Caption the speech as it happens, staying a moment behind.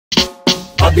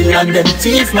Babylon them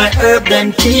thief my herb,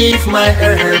 them thief my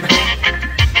herb.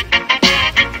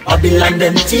 Babylon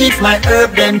them thief my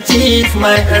herb, them thief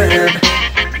my herb.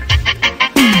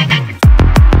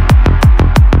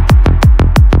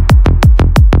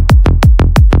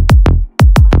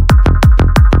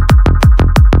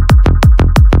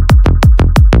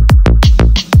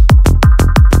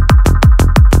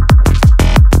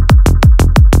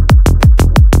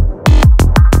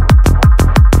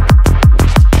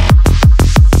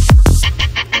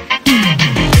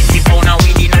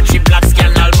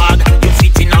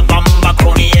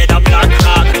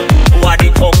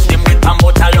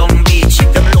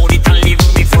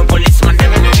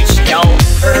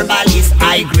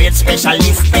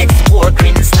 Specialist, export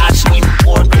green stash,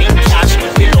 import green cash.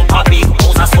 Fill up a big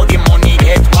house so the money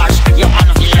get washed. You want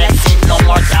to feel it, no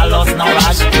more dollars, no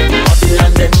rush.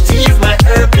 Babylon them thief my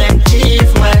herb, them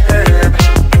thief my herb.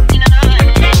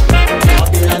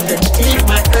 Babylon them thief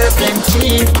my herb, them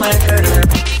thief my herb.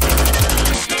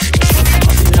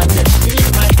 Babylon them thief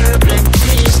my herb, them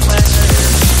thief my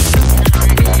herb.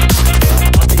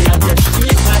 Babylon them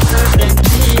thief my herb, them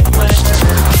thief my herb.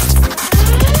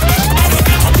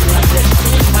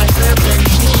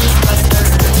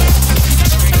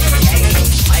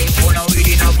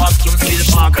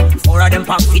 Four of them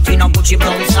pack fit in a Gucci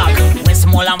brown sack. West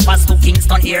Mall and pass to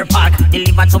Kingston Air Park.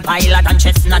 Deliver to Pilot and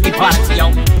Chestnut the part.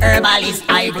 Yo, herbalist,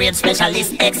 high grade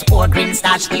specialist. Export green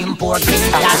stash, import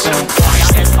green cash.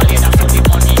 Fire escalator so the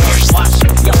money gets washed.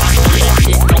 You want to let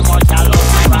it, no more dollars,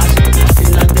 no rush.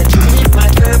 Still on the thief my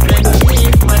herb, then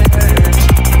thief my herb.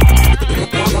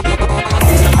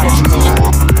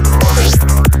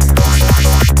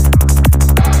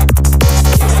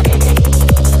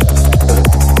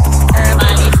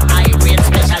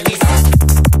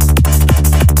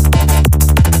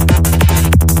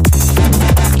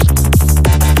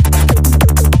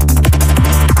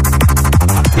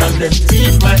 Them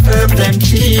thief my herb, them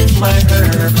thief my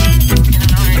herb.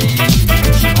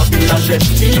 Babylon them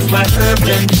thief my herb,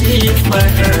 them thief my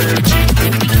herb.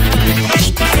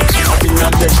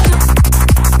 Babylon them.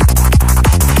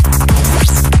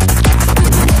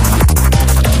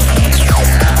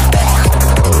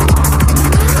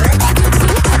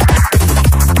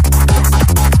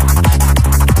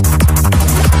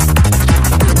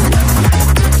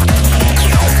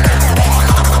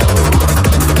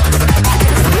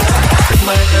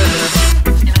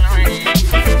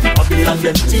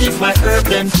 Them thief my herb,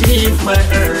 them thief my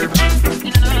herb.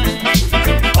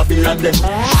 Babylon them.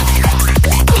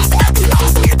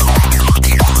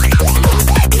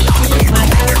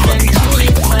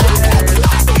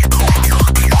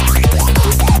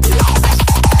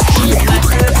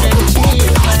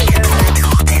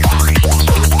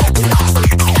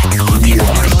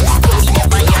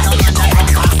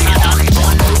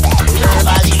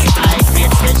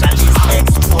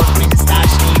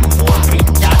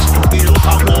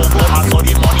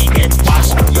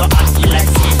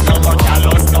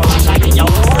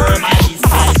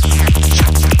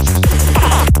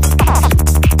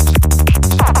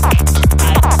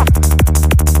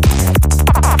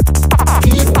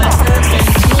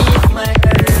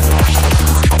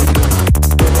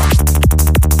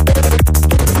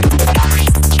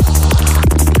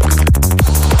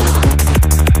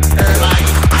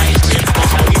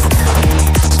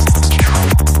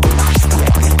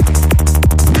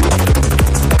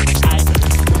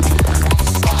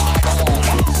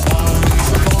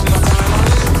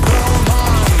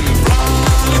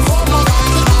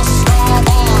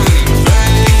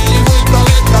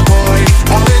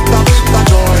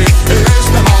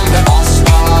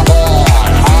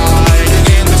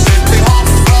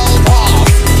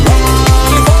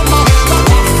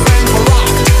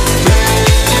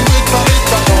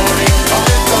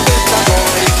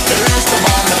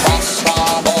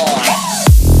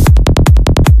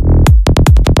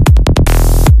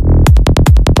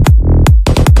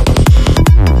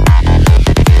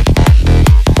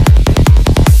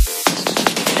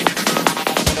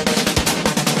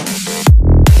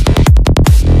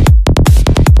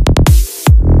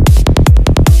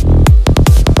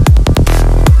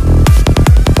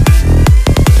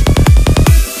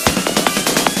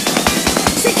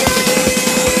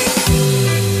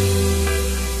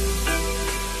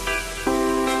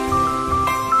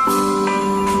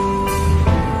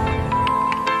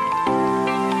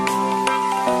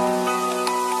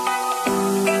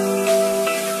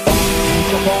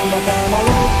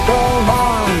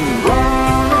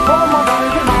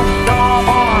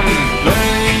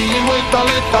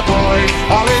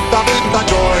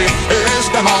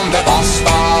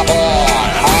 Basta boy,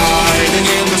 hiding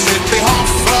in the city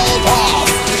Hufflepuff,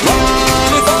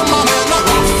 running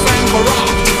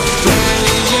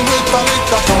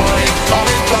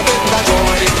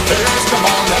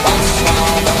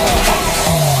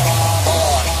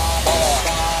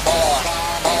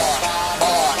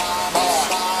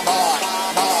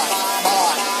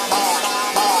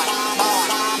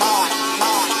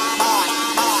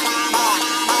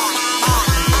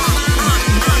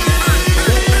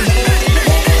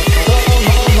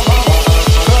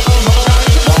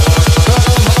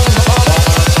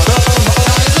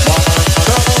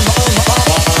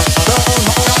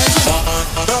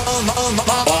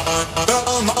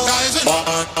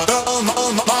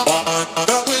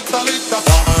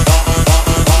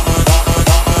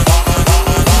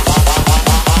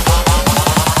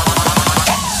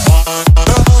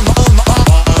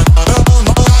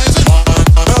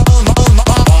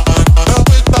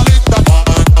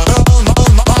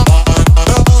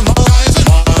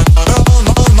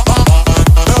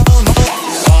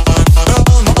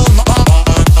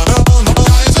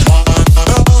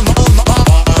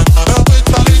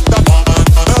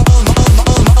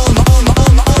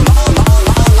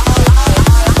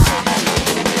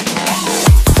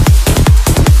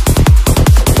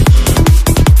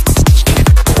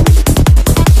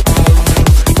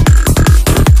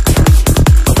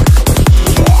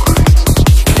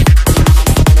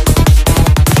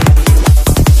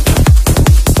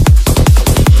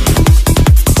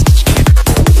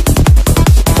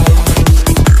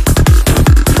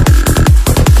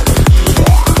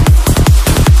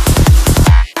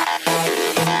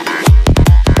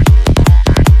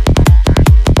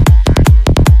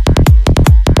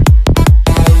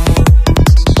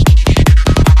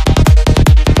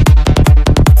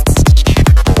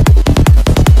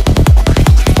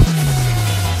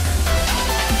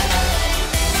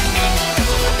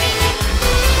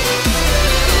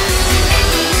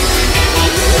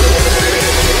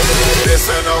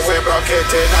broke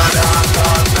it in a dance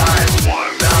all night.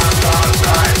 One dance all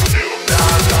night, two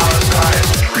dance all night,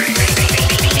 three.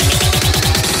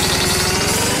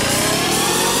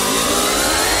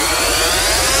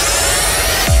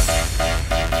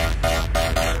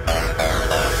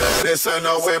 Listen,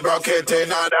 now we broke it in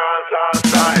a dance all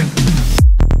night.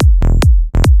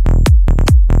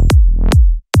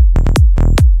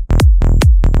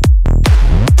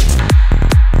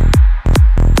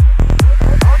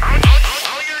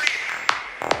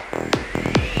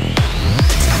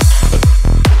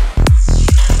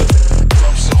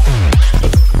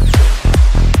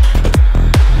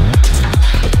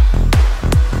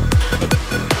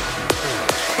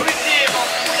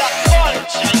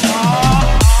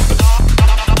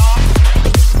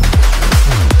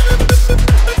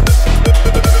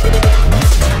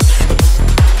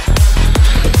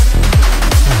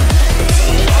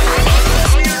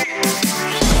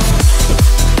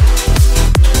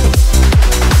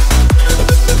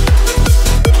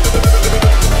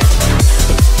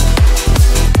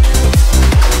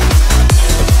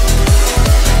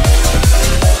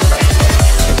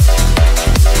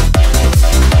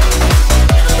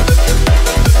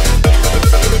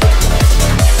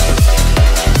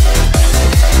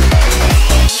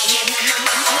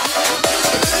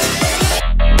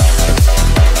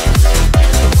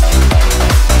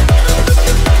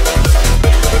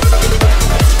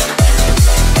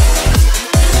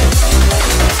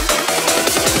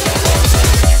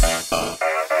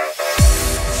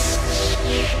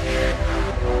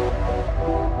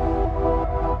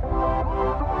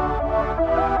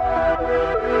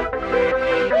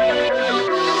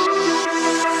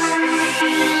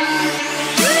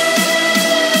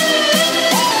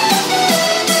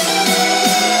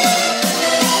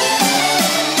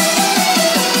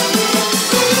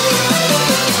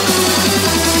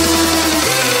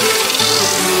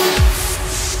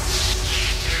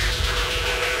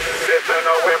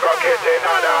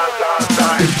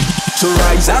 So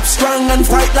rise up strong and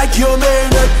fight like you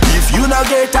made it. If you not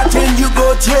get a thing, you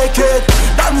go take it.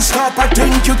 Don't stop, I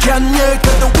think you can make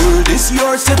it. The world is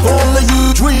yours if only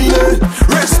you dream it.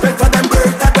 Respect for them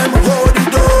bird that them hold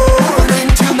it door. In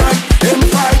tonight, them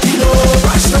fighting over.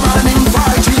 Rush the man in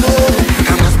fighting over.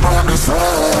 And this part is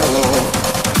all.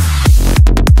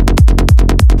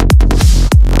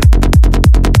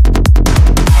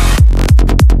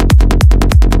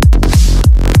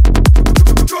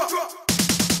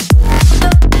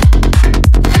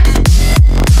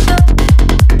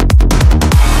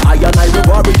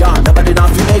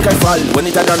 When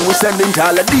it a done, we sending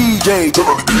all a DJ to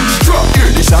the beach drop. Hear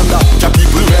the sound of the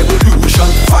people revolution.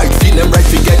 Fight, feel them right,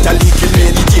 forget a little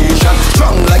meditation.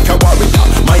 Strong like a warrior,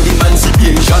 mind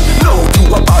emancipation. No to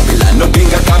a Babylon, no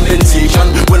bring a compensation.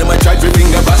 When I try to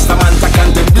bring a Basta man to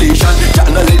contemplation,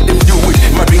 can't let them do it,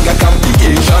 I bring a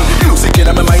complication. Music in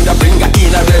my mind, I bring a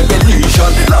inner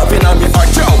revelation. Loving on me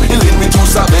heart, yo, healing me to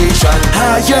salvation.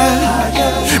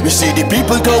 Higher, we see the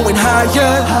people going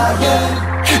higher.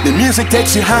 The music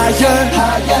takes you higher.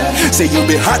 Say you'll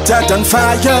be hotter than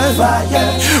fire.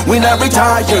 When I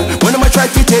retire, when I try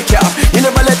to take you, you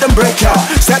never let them break you.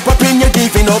 Step up in your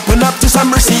giving, open up to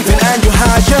some receiving, and you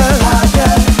higher.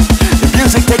 The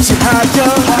music takes you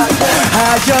higher,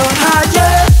 higher,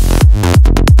 higher.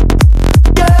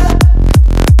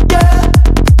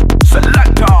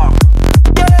 Selector.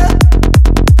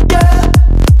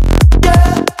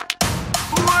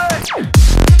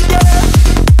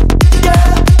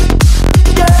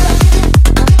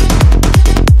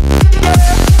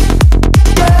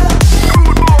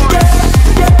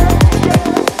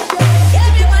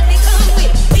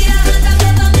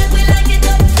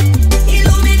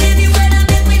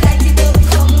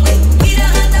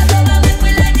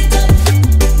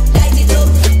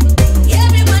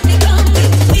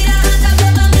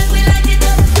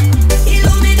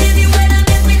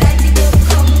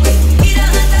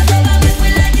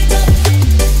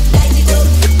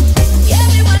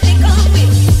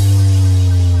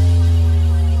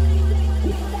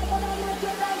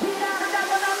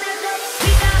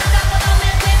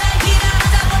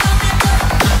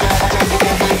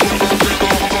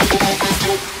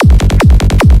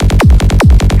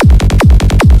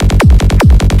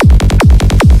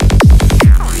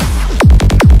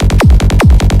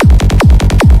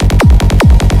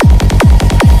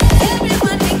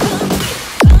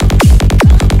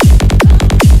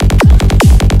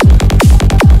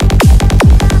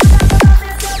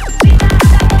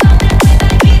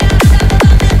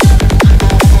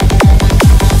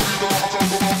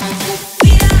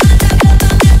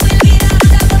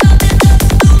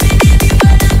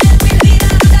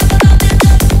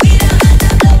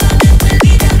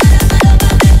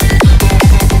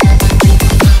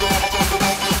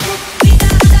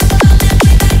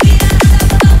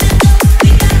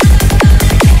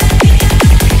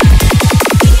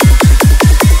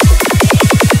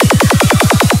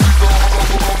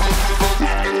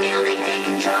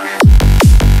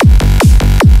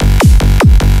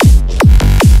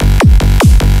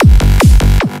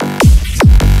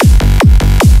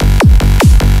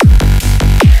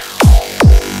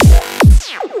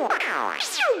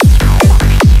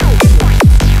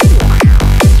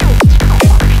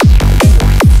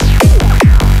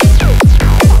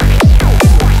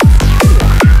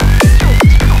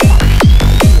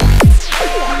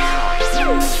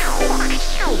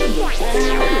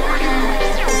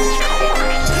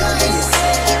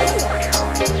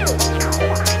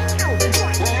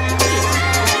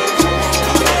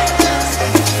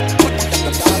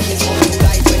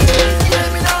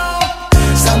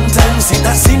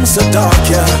 that seems so dark,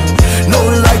 yeah. No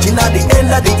lighting at the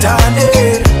end of the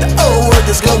tunnel. The whole world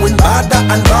is going badder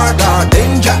and badder.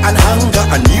 Danger and hunger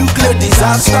and nuclear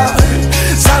disaster.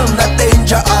 Sound that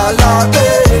danger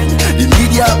alarming. The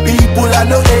media people are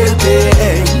no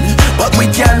helping, but we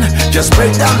can just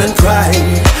break down and cry.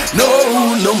 No,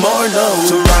 no more, no.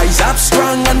 So rise up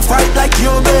strong and fight like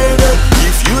you're better.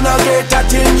 If you not get a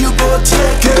thing, you go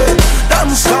take it.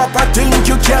 Don't stop, I think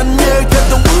you can make it.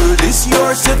 The world is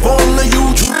yours if only you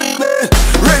dream it.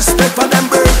 Respect for them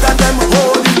birth and them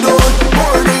holding on.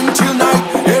 Morning till night,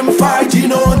 him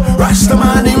fighting on. Rasta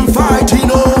man, him fighting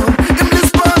on. In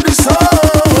this body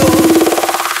song,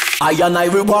 I and I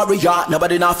will warrior.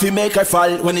 Nobody not fi make I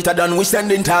fall. When it a done, we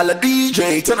standing tall. A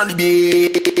DJ, turn on the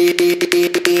beat.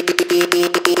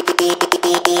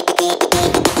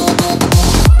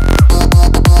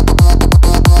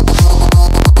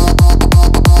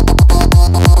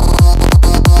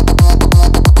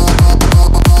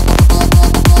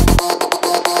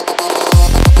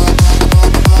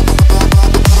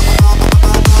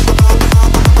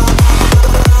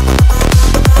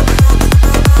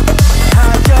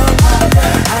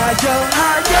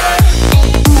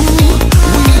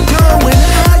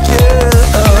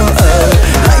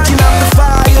 Lighting up the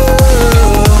fire.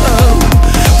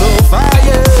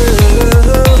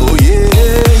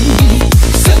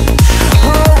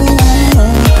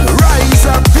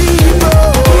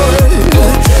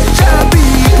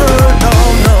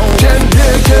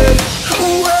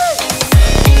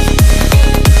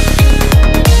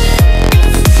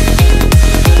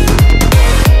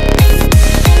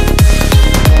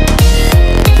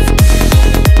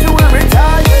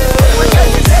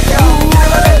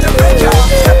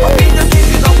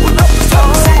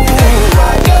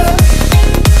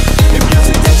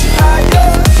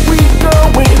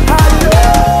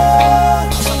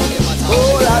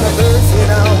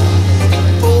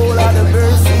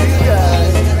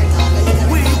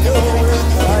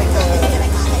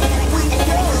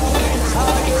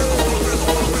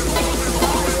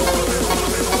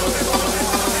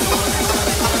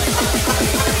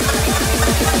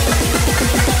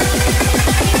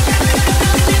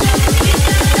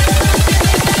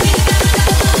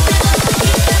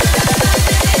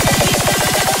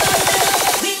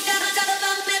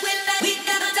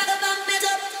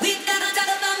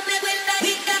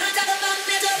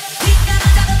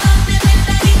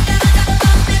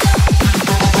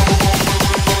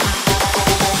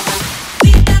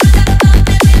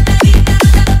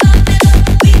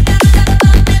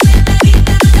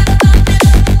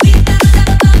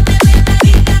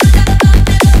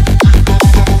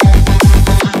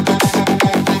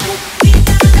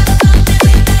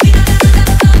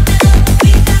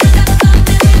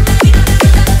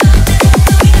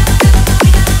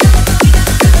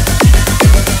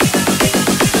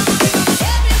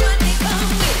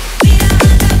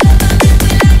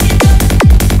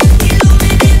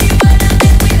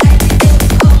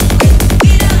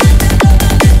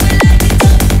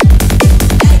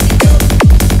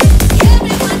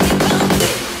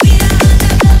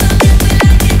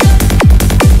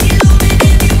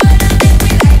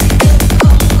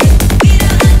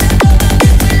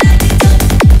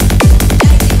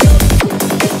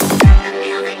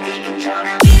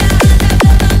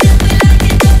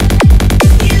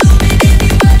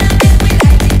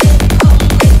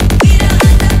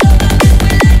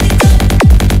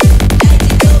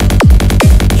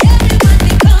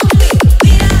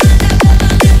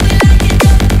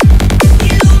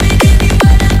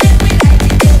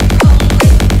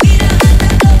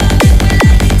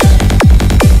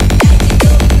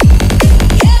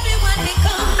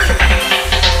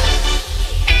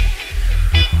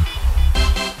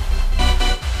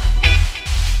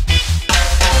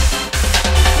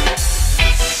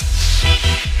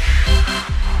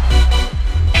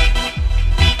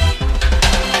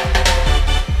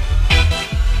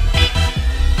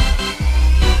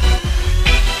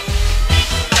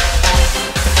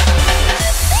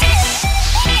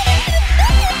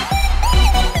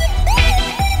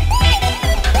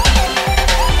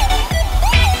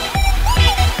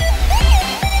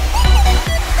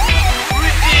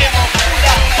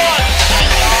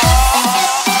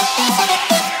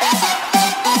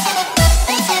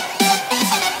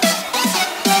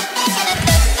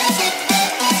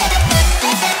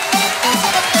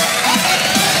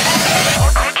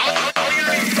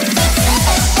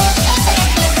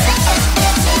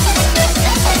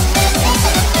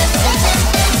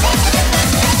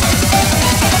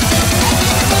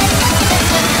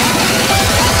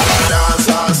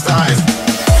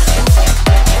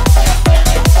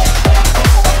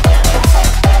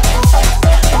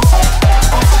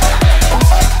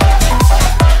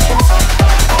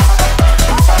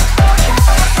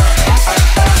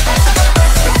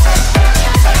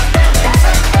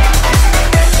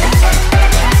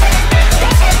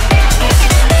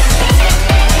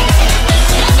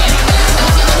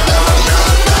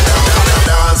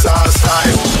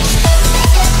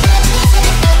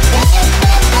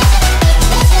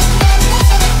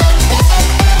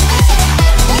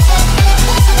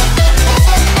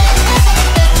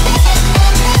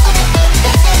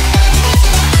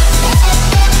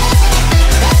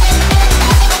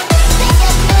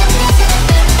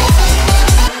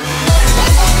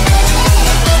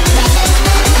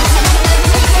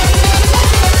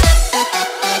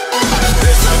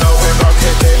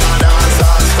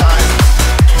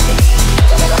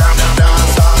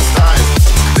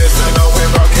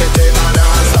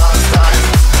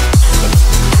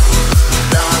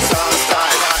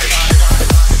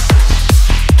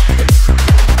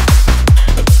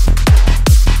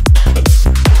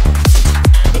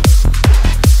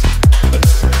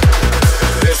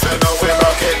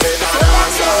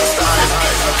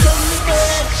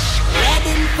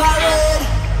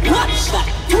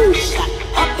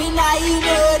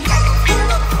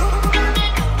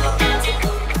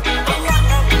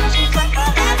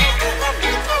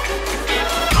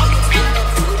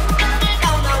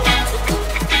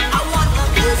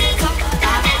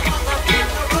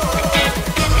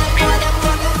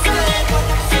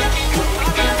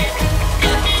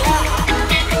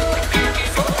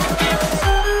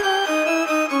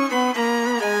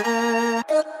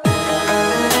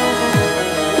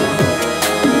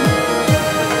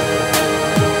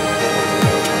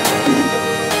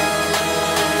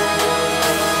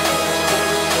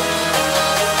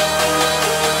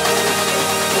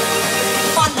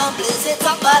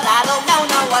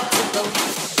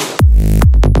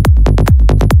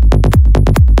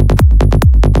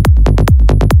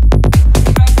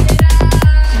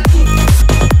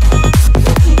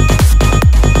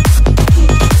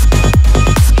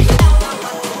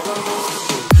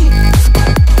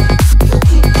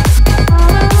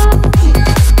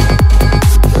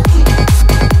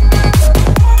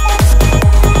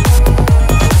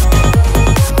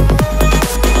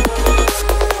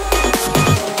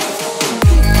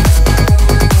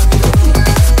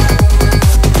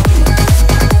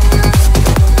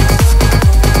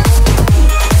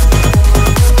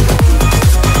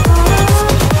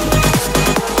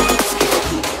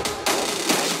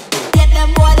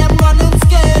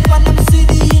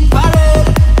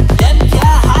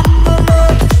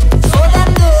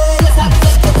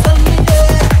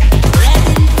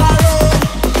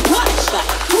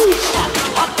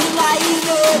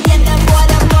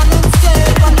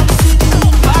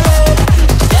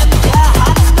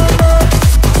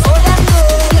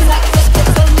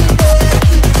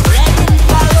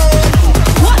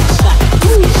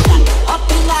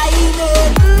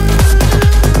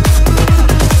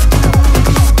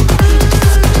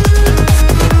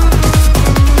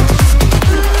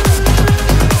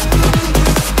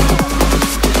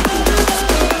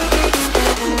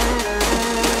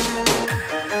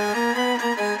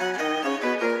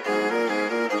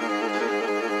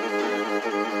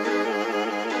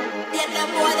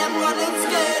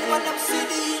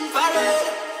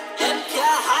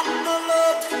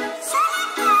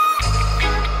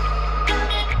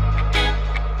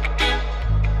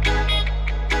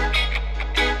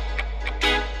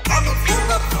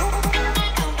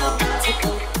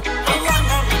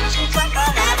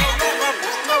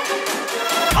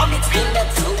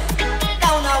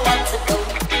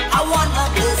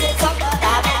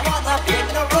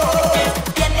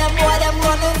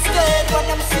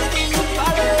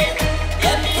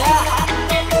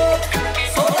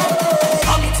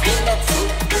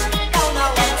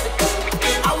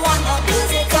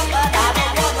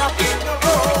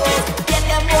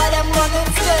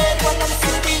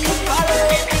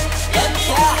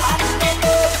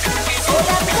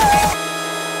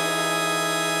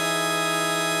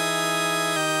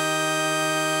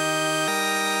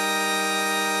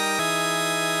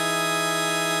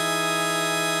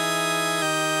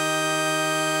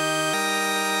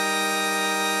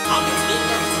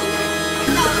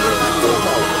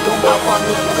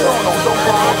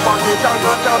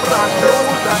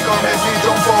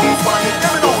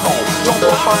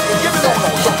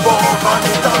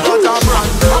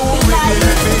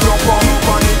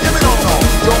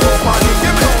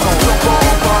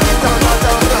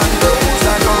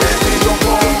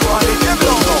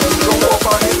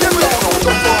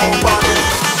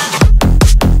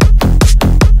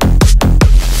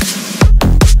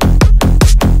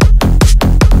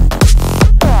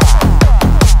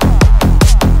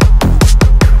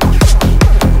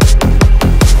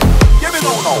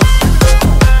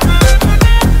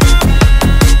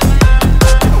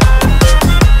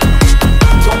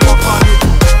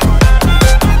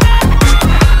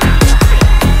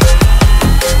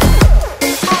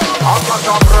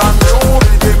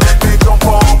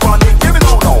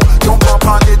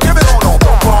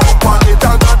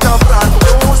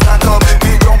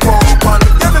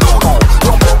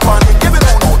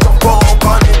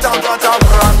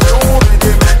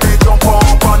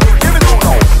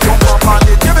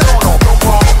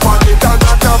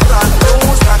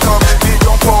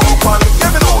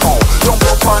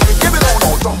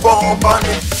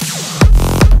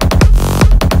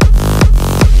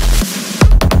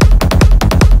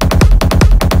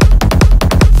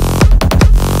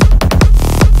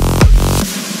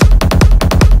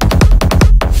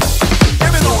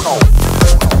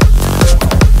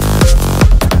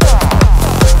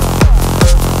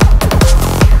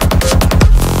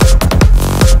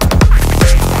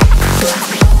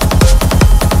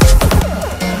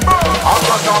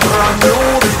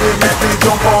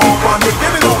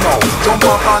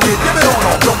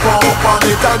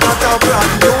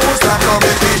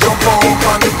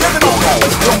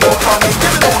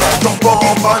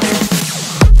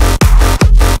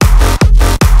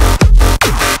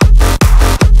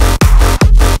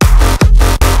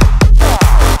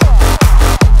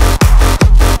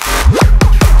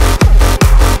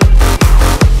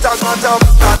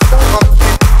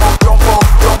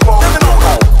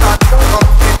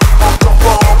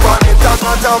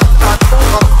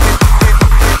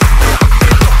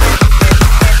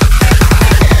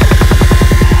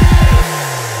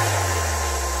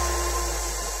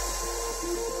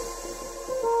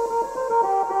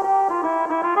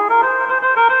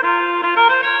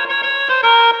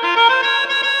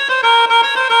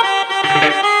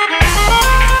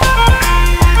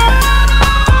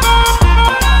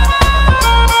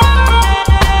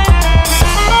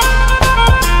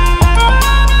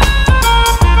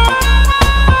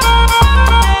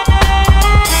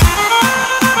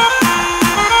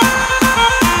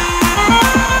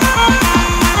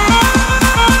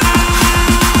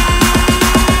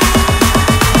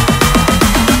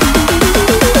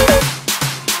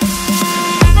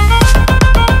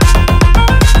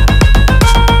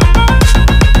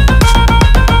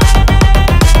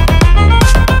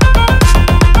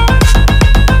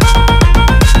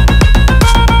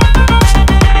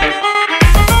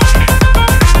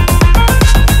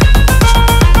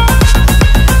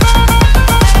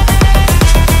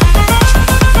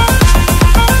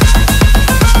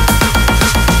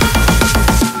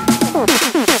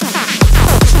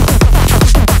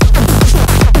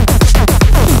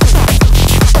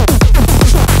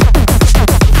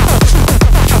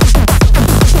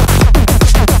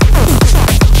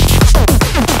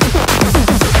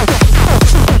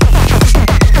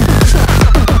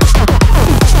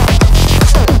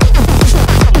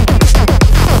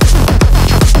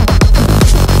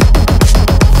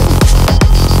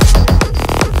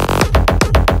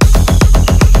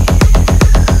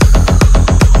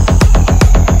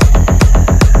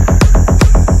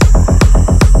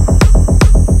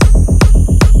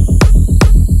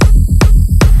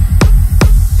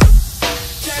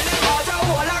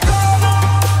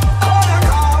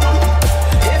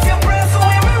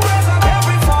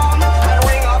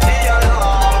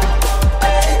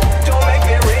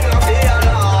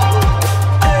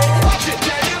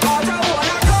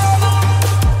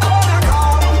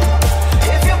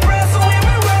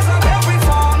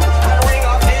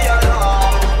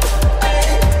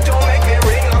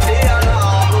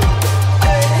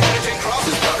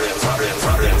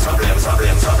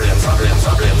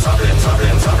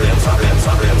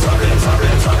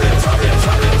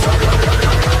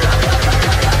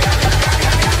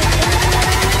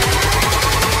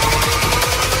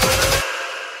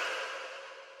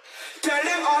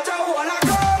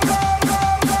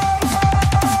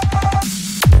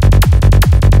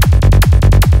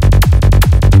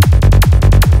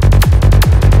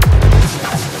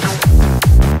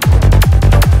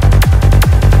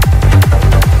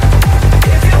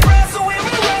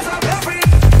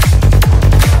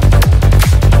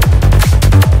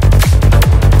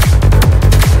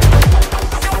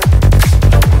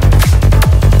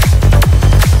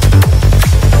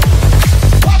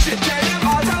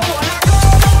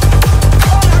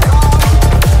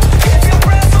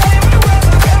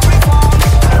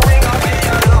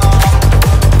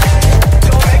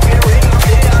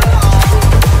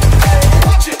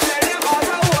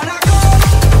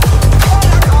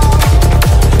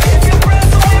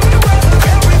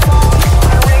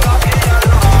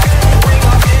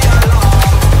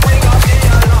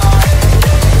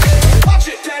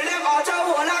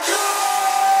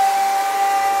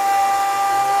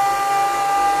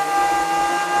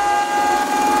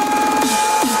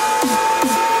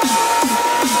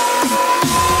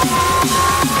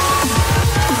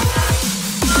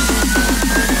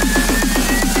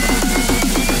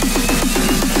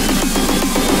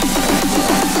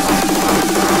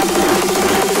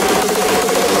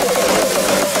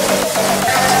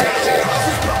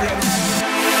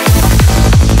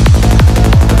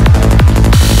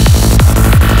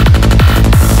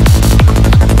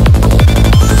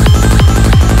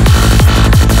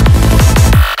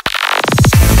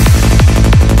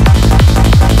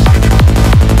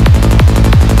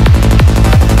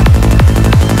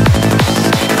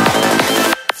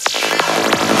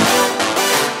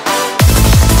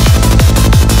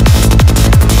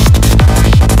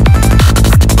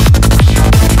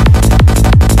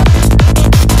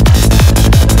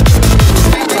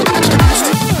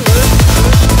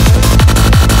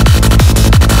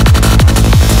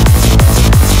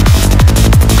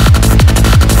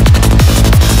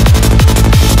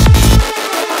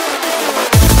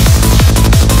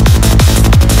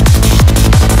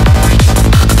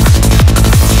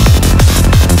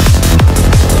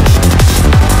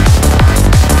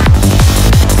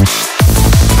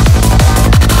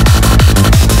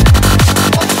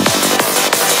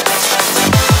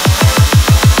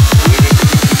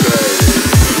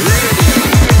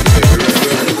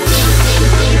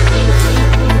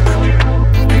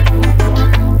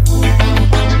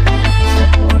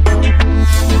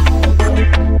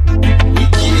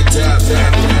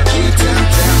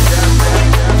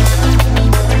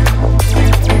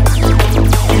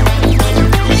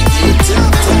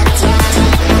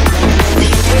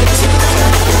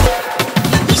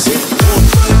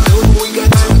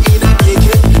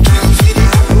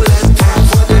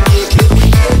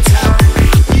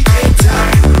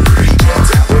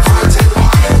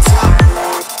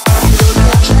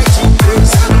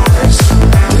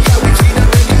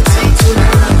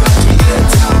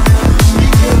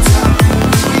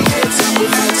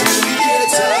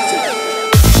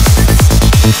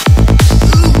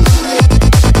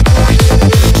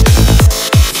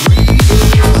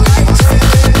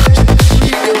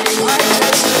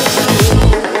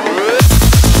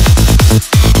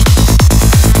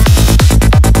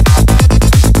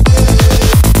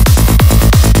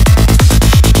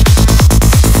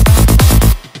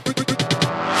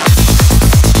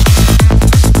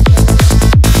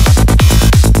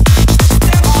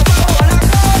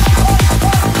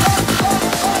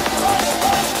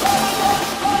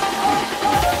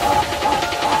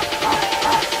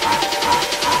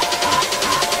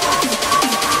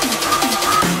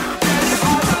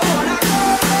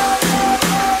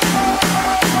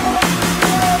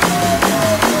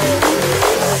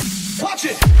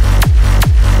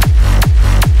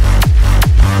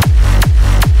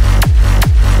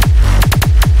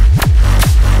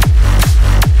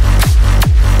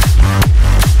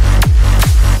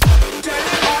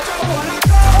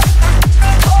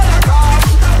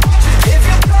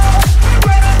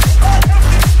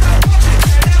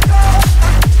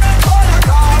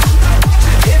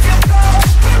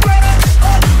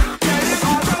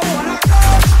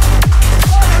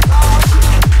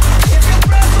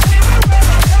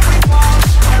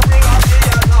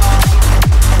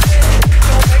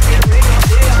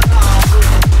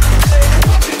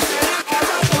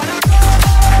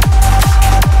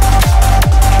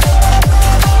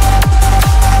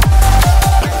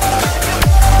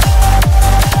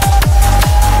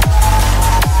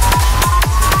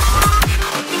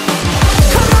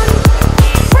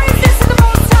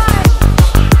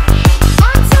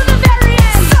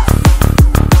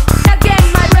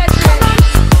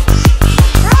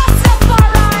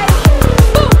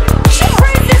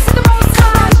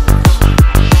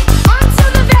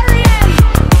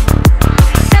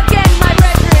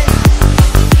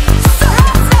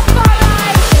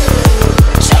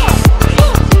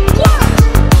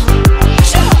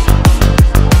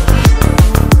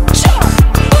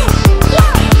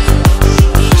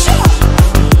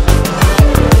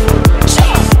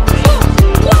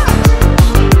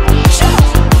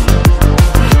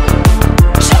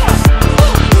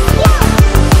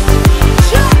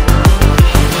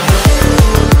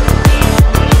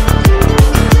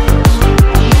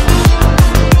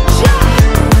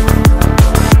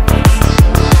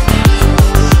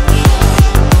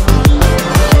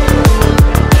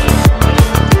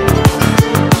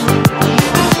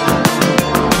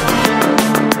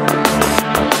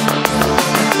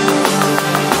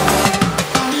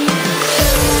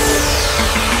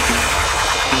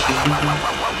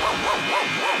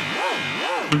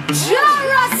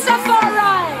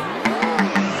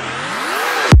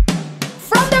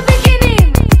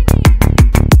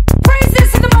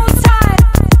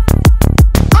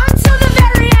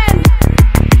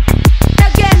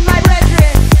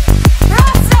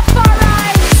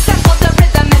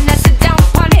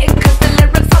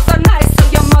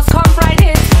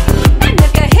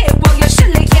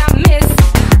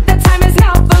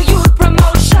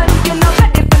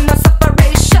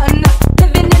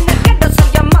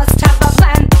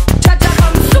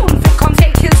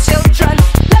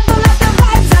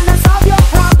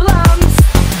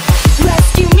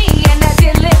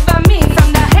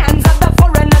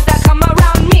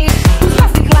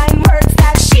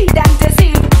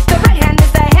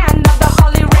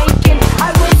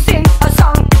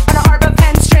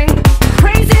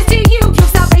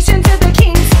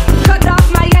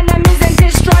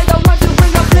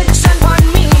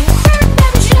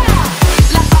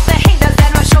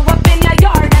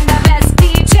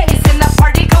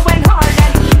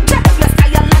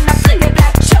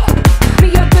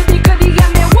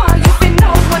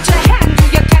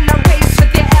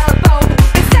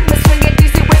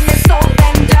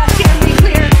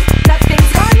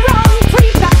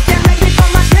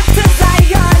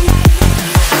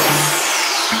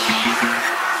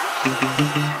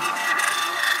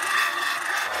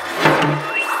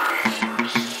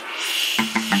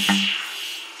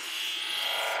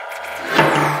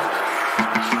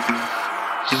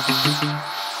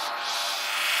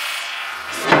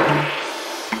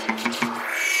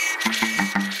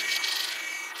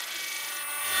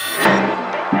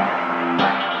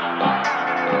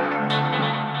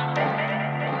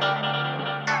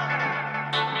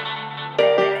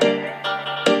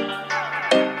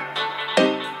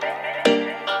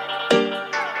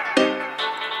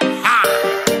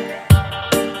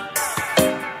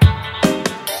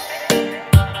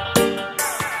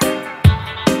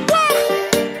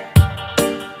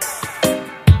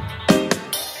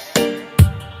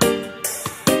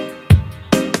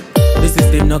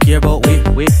 No care about we.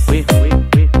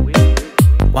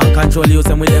 One control use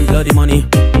them with them bloody money.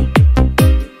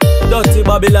 Dirty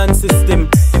Babylon system.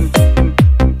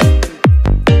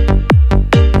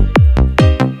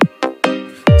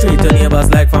 Treat your neighbors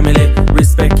like family.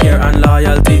 Respect, care and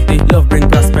loyalty. Love bring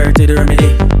prosperity, the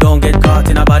remedy. Don't get caught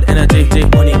in a bad energy.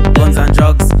 Money, guns and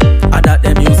drugs. I that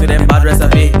them use with them bad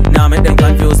recipe. Now make them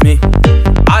confuse me.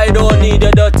 I don't need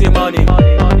your dirty money.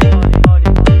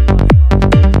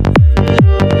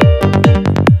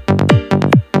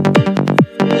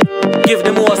 Give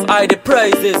the most high the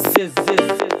prizes.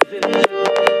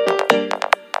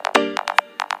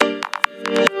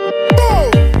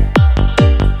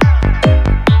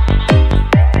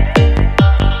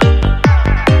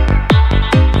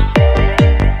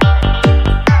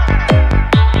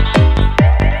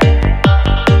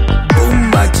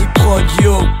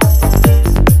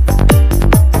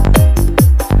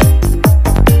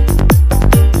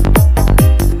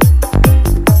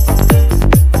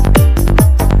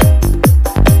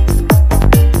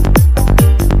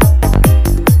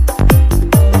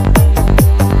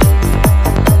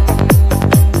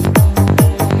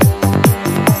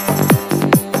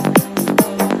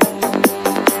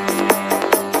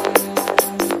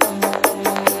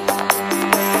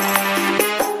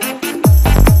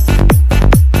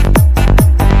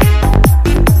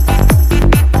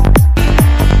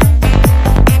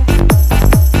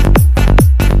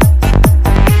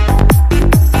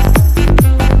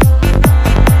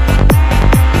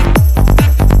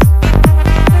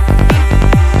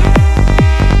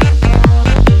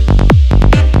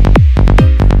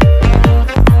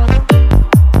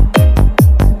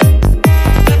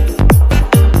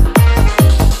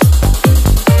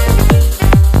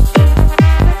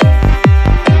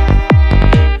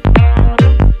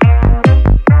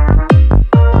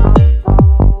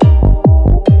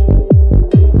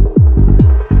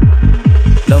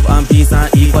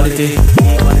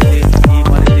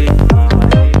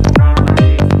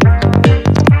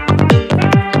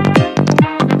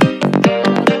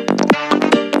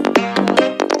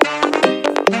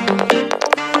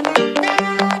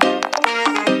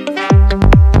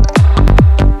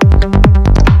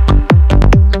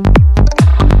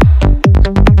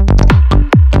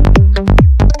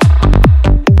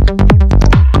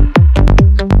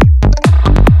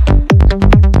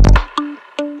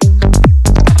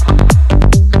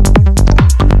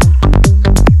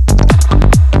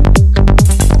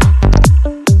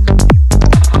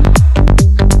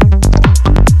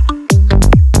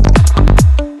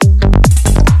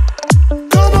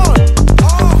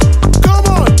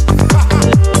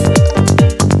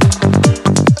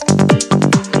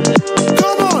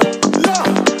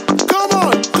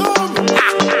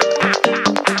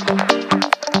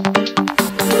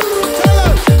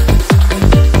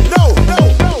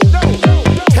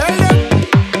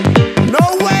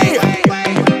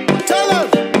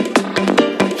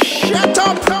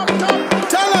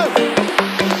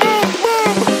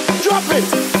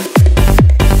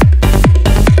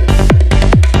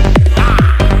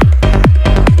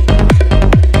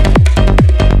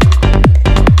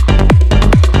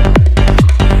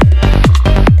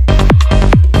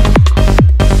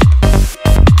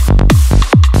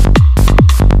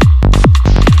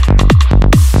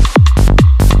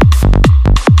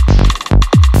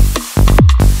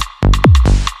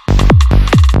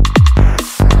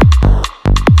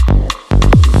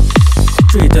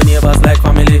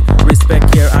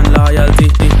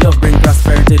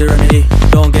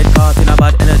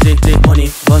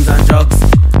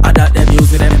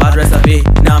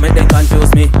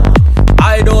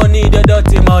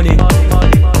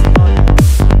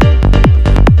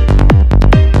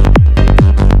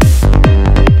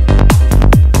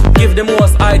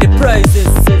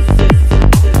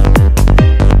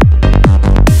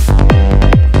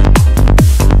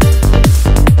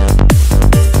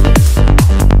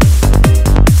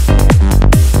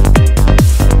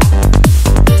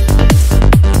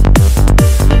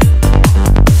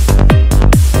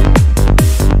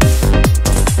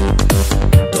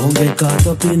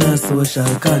 caught up in a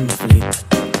social conflict.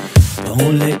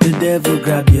 Don't let the devil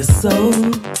grab your soul.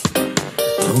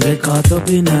 Don't get caught up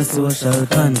in a social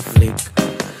conflict.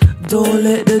 Don't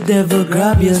let the devil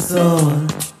grab your soul.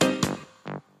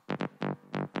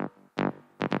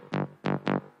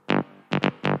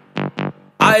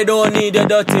 I don't need your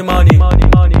dirty money.